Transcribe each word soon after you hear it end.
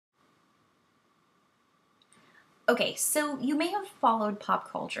Okay, so you may have followed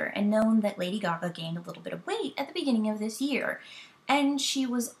pop culture and known that Lady Gaga gained a little bit of weight at the beginning of this year, and she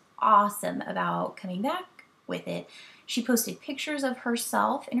was awesome about coming back with it. She posted pictures of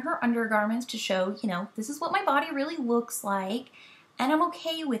herself in her undergarments to show, this is what my body really looks like, and I'm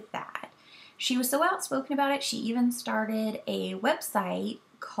okay with that. She was so outspoken about it, she even started a website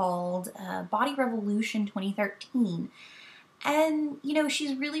called Body Revolution 2013. And,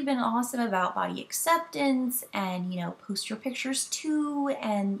 she's really been awesome about body acceptance and, post your pictures too.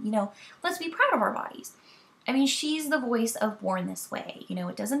 And, let's be proud of our bodies. I mean, she's the voice of Born This Way.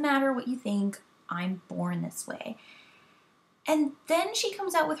 It doesn't matter what you think, I'm born this way. And then she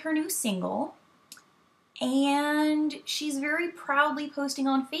comes out with her new single. And she's very proudly posting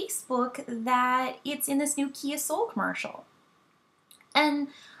on Facebook that it's in this new Kia Soul commercial. And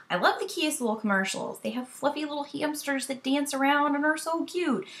I love the Kia Soul commercials. They have fluffy little hamsters that dance around and are so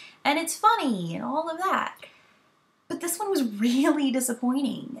cute. And it's funny and all of that. But this one was really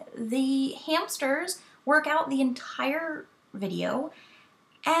disappointing. The hamsters work out the entire video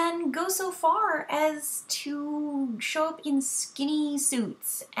and go so far as to show up in skinny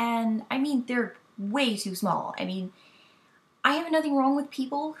suits. And I mean, they're way too small. I mean, I have nothing wrong with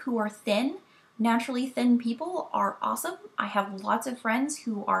people who are thin. Naturally thin people are awesome. I have lots of friends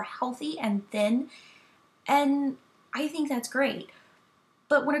who are healthy and thin, and I think that's great.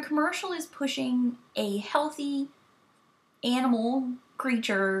 But when a commercial is pushing a healthy animal,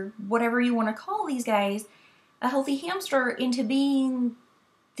 creature, whatever you want to call these guys, a healthy hamster into being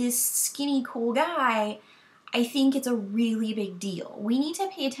this skinny, cool guy, I think it's a really big deal. We need to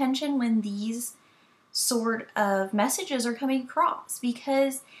pay attention when these sort of messages are coming across,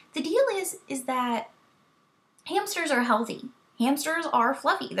 because the deal is that hamsters are healthy. Hamsters are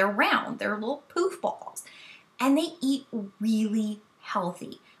fluffy. They're round. They're little poof balls. And they eat really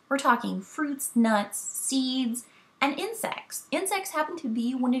healthy. We're talking fruits, nuts, seeds, and insects. Insects happen to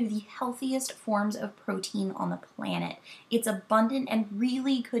be one of the healthiest forms of protein on the planet. It's abundant and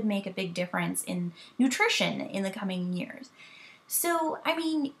really could make a big difference in nutrition in the coming years. So, I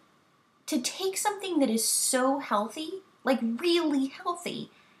mean, to take something that is so healthy, like really healthy,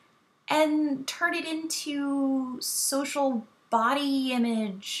 and turn it into social body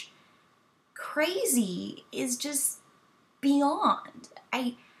image crazy is just beyond.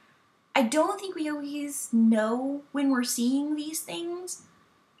 I don't think we always know when we're seeing these things,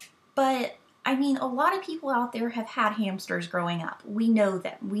 but I mean, a lot of people out there have had hamsters growing up. We know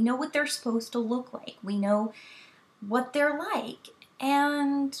them. We know what they're supposed to look like. We know what they're like.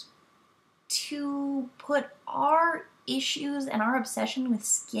 And to put our issues and our obsession with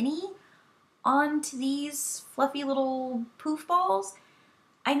skinny onto these fluffy little poof balls,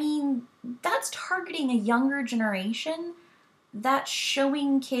 I mean, that's targeting a younger generation. That's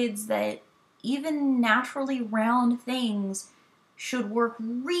showing kids that even naturally round things should work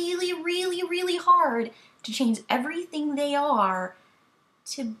really, really, really hard to change everything they are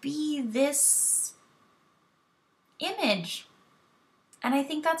to be this image. And I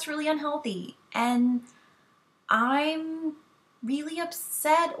think that's really unhealthy. And I'm really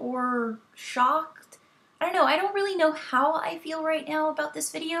upset or shocked. I don't know. I don't really know how I feel right now about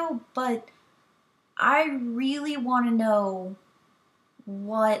this video, but I really want to know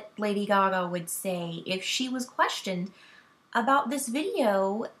what Lady Gaga would say if she was questioned about this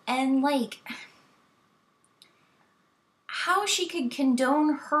video, and like how she could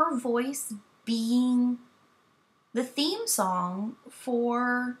condone her voice being the theme song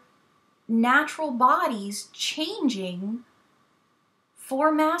for natural bodies changing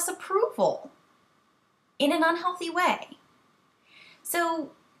for mass approval in an unhealthy way.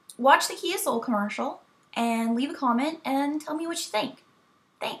 So watch the Kia Soul commercial and leave a comment and tell me what you think.